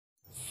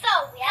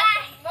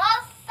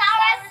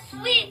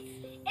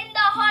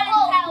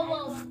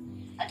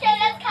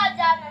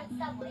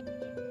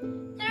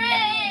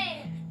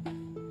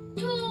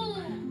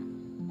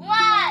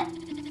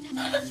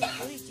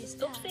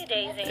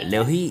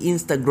Leo hii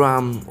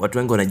Instagram watu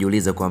wengi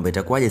wanajiuliza kwamba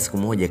itakuwaje siku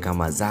moja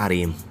kama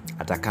Zari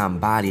atakaa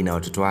mbali na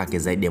watoto wake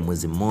zaidi ya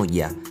mwezi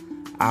mmoja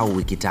au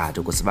wiki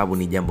tatu, kwa sababu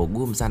ni jambo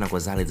gumu sana kwa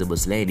Zari the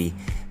Boss Lady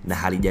na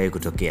halijawahi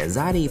kutokea.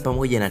 Zari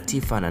pamoja na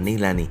Tifa na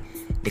Nilani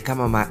ni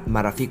kama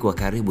marafiki wa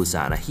karibu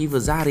sana. Hivyo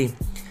Zari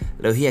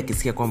leo hii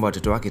akisikia kwamba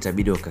watoto wake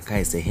itabidi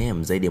wakakae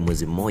sehemu zaidi ya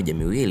mwezi mmoja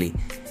miwili,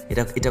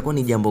 itakuwa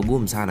ni jambo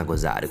gumu sana kwa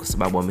Zari, kwa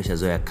sababu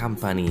ameshazoea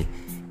company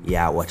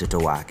ya watoto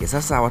wake.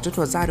 Sasa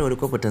watoto wa Zari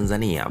walikuwa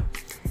Tanzania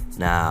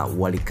na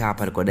walikaa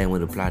pale kwa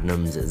Diamond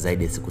Platinum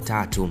zaidi ya siku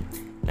 3,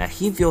 na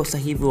hivyo sasa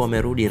hivi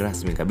wamerudi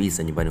rasmi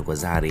kabisa nyumbani kwa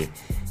Zari.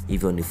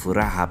 Hivyo ni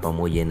furaha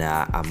pamoja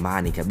na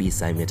amani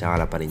kabisa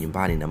imetawala pale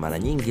nyumbani, na mara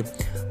nyingi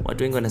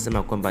watu wengi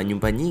wanasema kwamba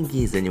nyumba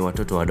nyingi zenye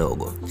watoto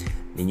wadogo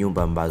ni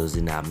nyumba ambazo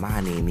zina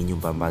amani, ni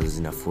nyumba ambazo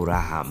zina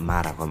furaha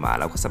mara kwa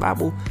mara, kwa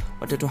sababu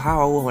watoto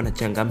hawa huwa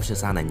wanachangamsha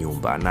sana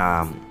nyumba.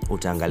 Na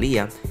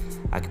utaangalia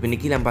kipindi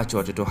kile ambacho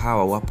watoto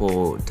hawa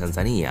wapo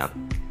Tanzania,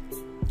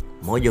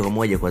 moja kwa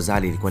moja kwa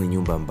Zari ilikuwa ni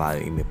nyumba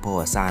ambayo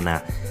imepoa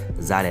sana.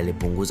 Zari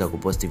alipunguza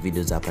kuposti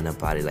videos hapa na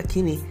pale,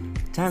 lakini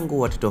tangu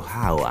watoto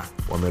hawa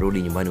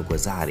wamerudi nyumbani kwa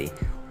Zari,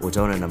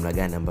 utaona namna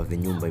gani ambavyo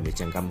nyumba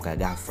imechangamka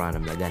ghafla,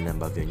 namna gani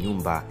ambavyo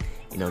nyumba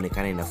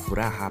inaonekana ina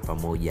furaha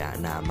pamoja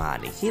na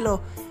amani. Hilo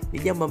ni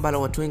jambo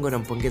ambalo watu wengi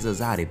wanampongeza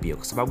Zari pia,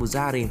 kwa sababu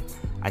Zari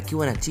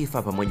akiwa na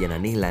Tifa pamoja na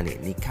Nilani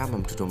ni kama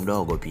mtoto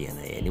mdogo pia,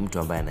 na yeye ni mtu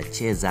ambaye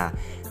anacheza,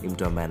 ni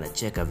mtu ambaye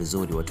anacheka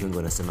vizuri. Watu wengi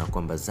wanasema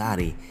kwamba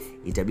Zari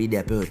itabidi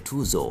apewe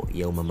tuzo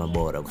ya umama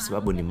bora, kwa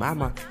sababu ni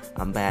mama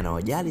ambaye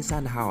anawajali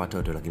sana hawa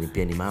watoto, lakini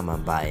pia ni mama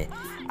ambaye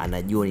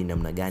anajua ni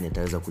namna gani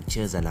ataweza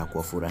kucheza na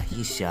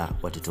kuwafurahisha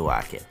watoto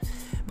wake.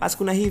 Basi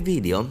kuna hii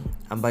video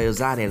ambayo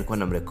Zari alikuwa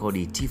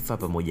anamrekodi Tifa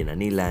pamoja na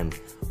Nilani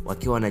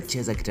wakiwa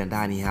wanacheza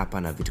kitandani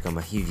hapa na vitu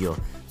kama hivyo.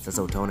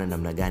 Sasa utaona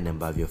namna gani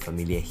ambavyo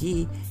familia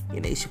hii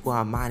inaishi kwa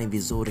amani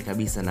vizuri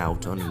kabisa, na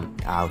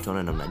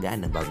utaona namna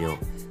gani ambavyo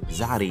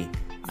Zari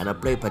ana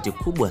play part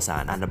kubwa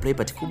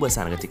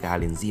sana katika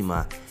hali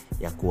nzima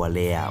ya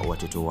kuwalea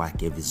watoto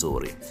wake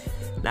vizuri.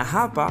 Na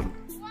hapa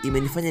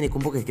imenifanya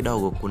nikumbuke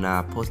kidogo,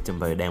 kuna post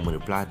ambayo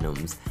Diamond Platinum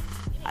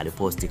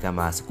aliposti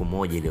kama siku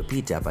moja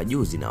iliyopita hapa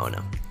juzi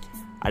naona.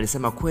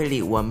 Alisema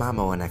kweli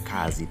wamama wana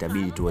kazi,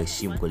 itabidi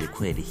tuwaheshimu kweli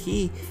kweli.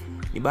 Hii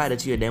ni baada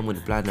tu ya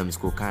Diamond Platinum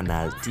kukaa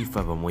na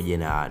Tifa pamoja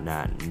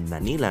na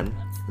Nilan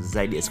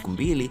zaidi ya siku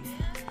 2,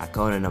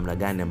 akaona namna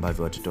gani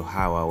ambavyo watoto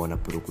hawa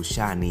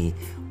wanapurukushani,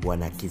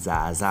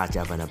 wanakizaaza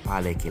hapa na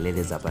pale,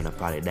 kelele za hapa na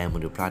pale.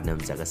 Diamond Platinum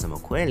akasema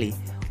kweli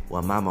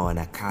wamama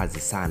wana kazi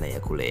sana ya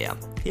kulea.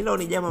 Hilo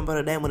ni jambo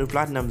ambalo Diamond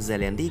Platinum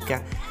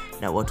aliandika,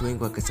 na watu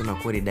wengi wakasema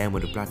kweli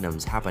Diamond Platinum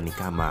hapa ni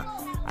kama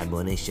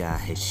ameonyesha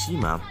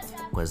heshima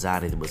kwa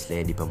Zari the Boss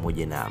Lady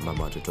pamoja na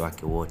mama watoto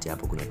wake wote.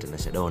 Hapo kuna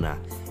Tanasha Dona,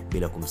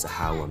 bila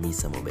kumsahau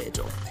Hamisa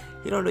Mobeto.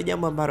 Hilo ndio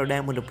jambo ambalo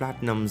Diamond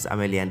Platinum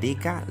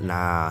ameliandika,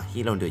 na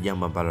hilo ndio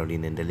jambo ambalo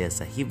linaendelea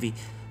sasa hivi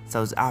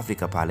South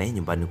Africa pale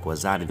nyumbani kwa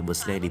Zari the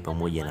Boss Lady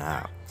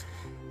pamoja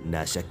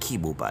na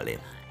Shakibu pale.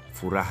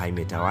 Furaha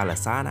imetawala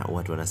sana,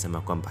 watu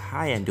wanasema kwamba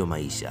haya ndio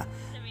maisha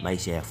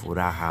ya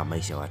furaha,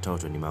 maisha ya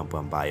watoto ni mambo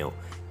ambayo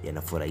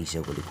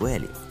yanafurahisha kweli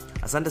kweli.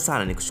 Asante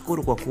sana,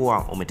 nikushukuru kwa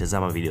kuwa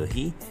umetazama video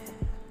hii.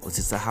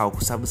 Usisahau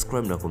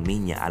kusubscribe na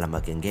kuminya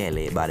alama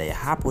kengele. Baada ya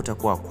hapo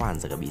utakuwa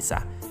kwanza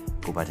kabisa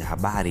kupata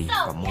habari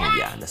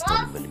pamoja na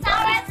story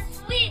mbalimbali.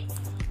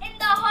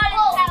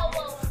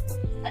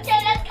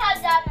 Okay, let's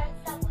count down on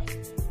subway.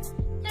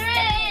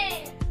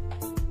 3,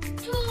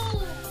 2,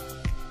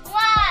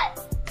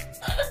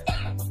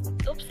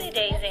 1. Oopsie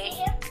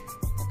daisy.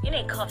 You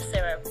need cough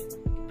syrup.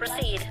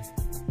 Proceed.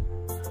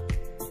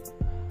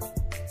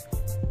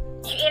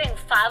 You eating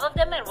 5 of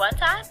them at one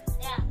time?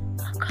 Yeah.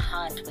 I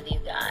can't with you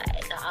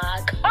guys.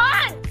 I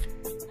can't!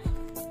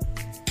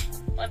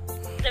 What's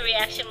the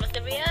reaction? What's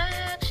the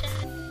reaction?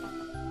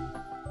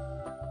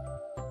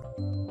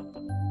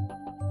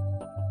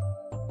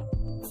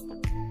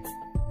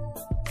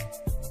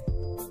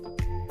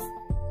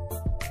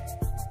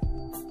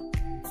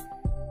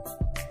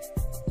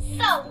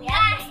 So,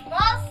 yeah,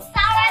 most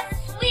sour and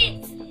sweet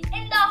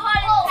in the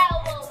whole entire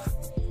world.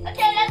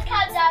 Okay, let's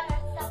count down on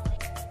subway.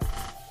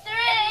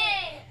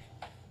 3,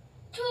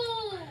 2,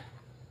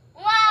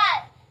 1.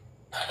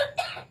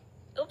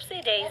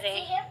 Oopsie daisy.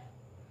 See him?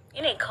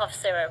 You need cough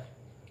syrup.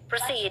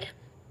 Proceed.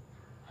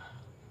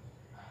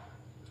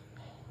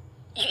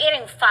 You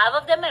eating 5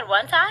 of them at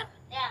one time?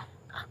 Yeah.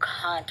 I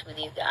can't with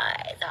you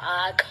guys.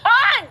 I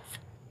can't!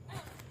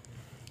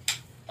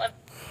 What's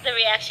the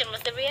reaction?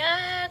 What's the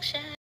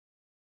reaction?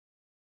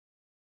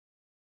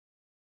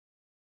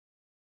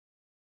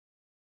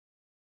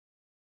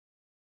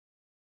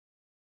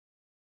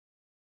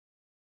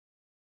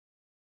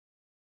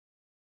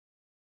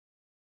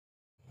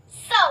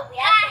 So,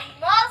 yeah,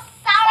 most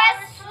sour and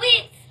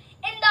sweet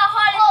in the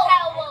whole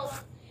entire world.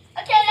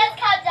 Okay, let's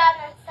count down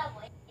on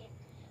subway.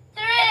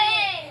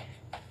 3,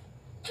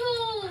 2,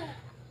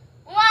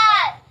 1.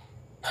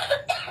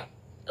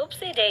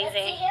 Oopsie daisy.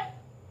 See him?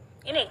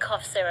 You need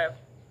cough syrup.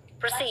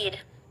 Proceed.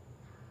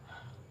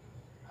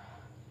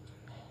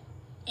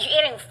 You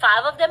eating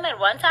 5 of them at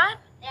one time?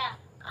 Yeah.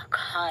 I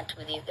can't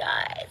with you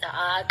guys.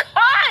 I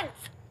can't!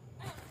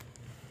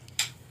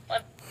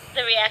 What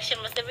the reaction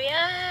was the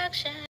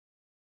reaction.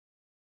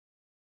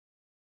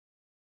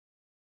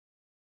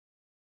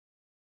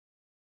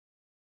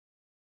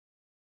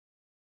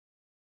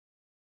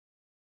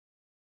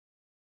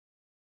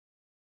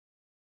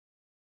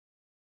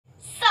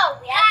 So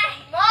we have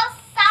the most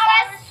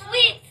sour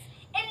sweets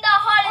in the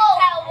whole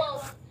entire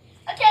world.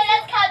 Okay,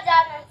 let's count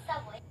down on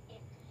Subway.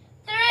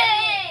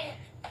 3,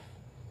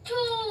 2,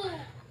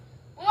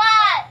 1.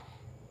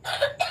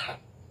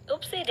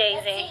 Oopsie Let's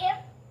daisy. see him.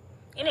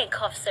 You need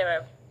cough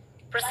syrup.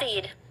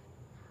 Proceed.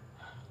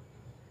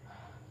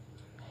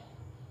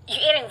 You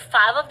eating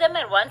 5 of them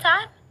at one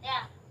time?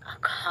 Yeah. I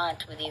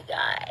can't with you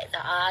guys.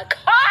 I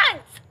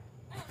can't!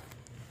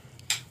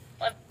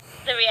 What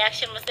the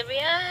reaction was the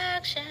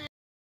reaction.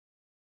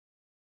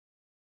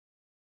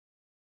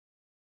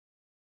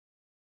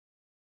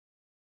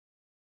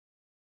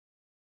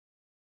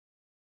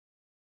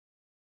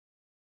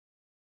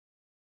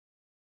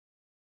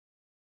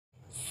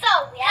 So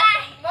we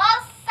have the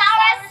most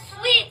sour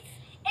sweets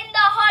in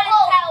the whole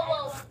entire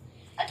world.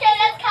 Okay,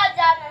 let's count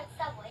down on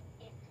Subway.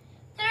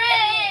 3,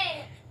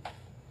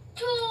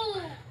 2,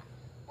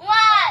 1.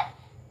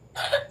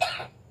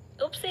 Oopsie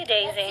Let's see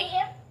daisy.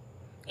 him.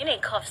 You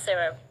need cough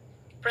syrup.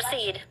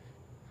 Proceed.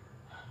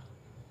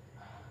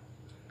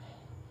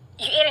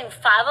 You eating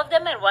 5 of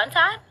them at one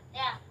time?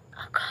 Yeah.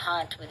 I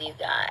can't with you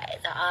guys.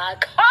 I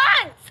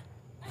can't!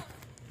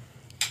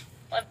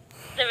 What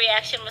the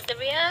reaction was the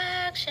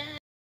reaction.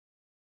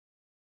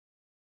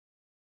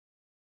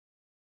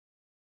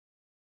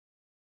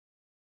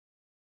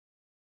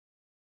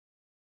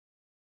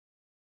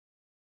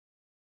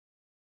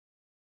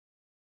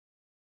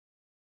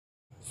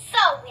 So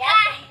we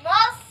have the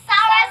most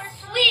sour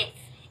sweets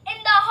in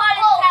the whole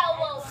entire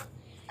world.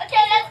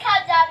 Okay, let's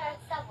count down on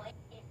Subway.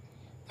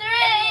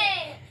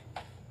 3,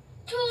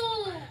 2,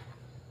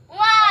 1.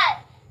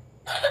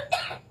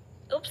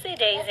 Oopsie Let's see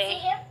daisy.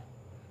 him.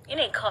 You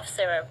need cough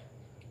syrup.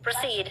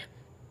 Proceed.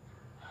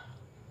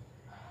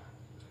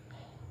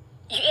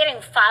 You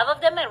eating 5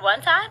 of them at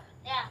one time?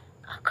 Yeah.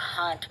 I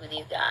can't with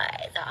you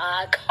guys.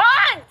 I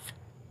can't!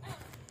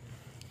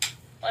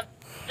 What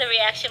the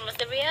reaction was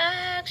the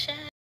reaction.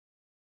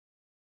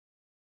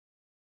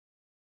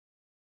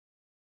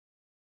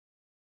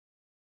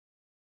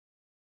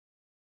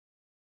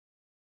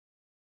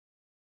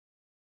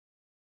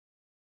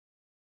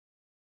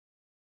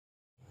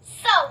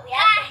 So we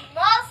have the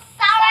most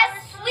sour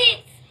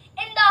sweets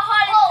in the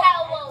whole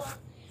entire world.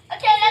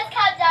 Okay, let's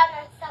count down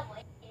on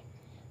Subway.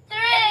 3,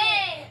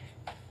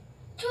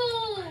 2,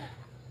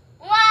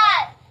 1.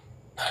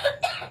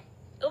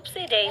 Oopsie Let's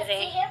see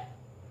daisy. him.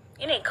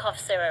 You need cough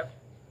syrup.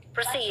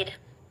 Proceed.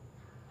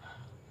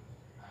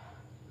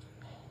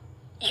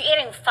 You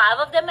eating 5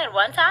 of them at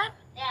one time?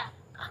 Yeah.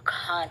 I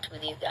can't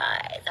with you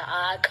guys.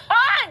 I can't!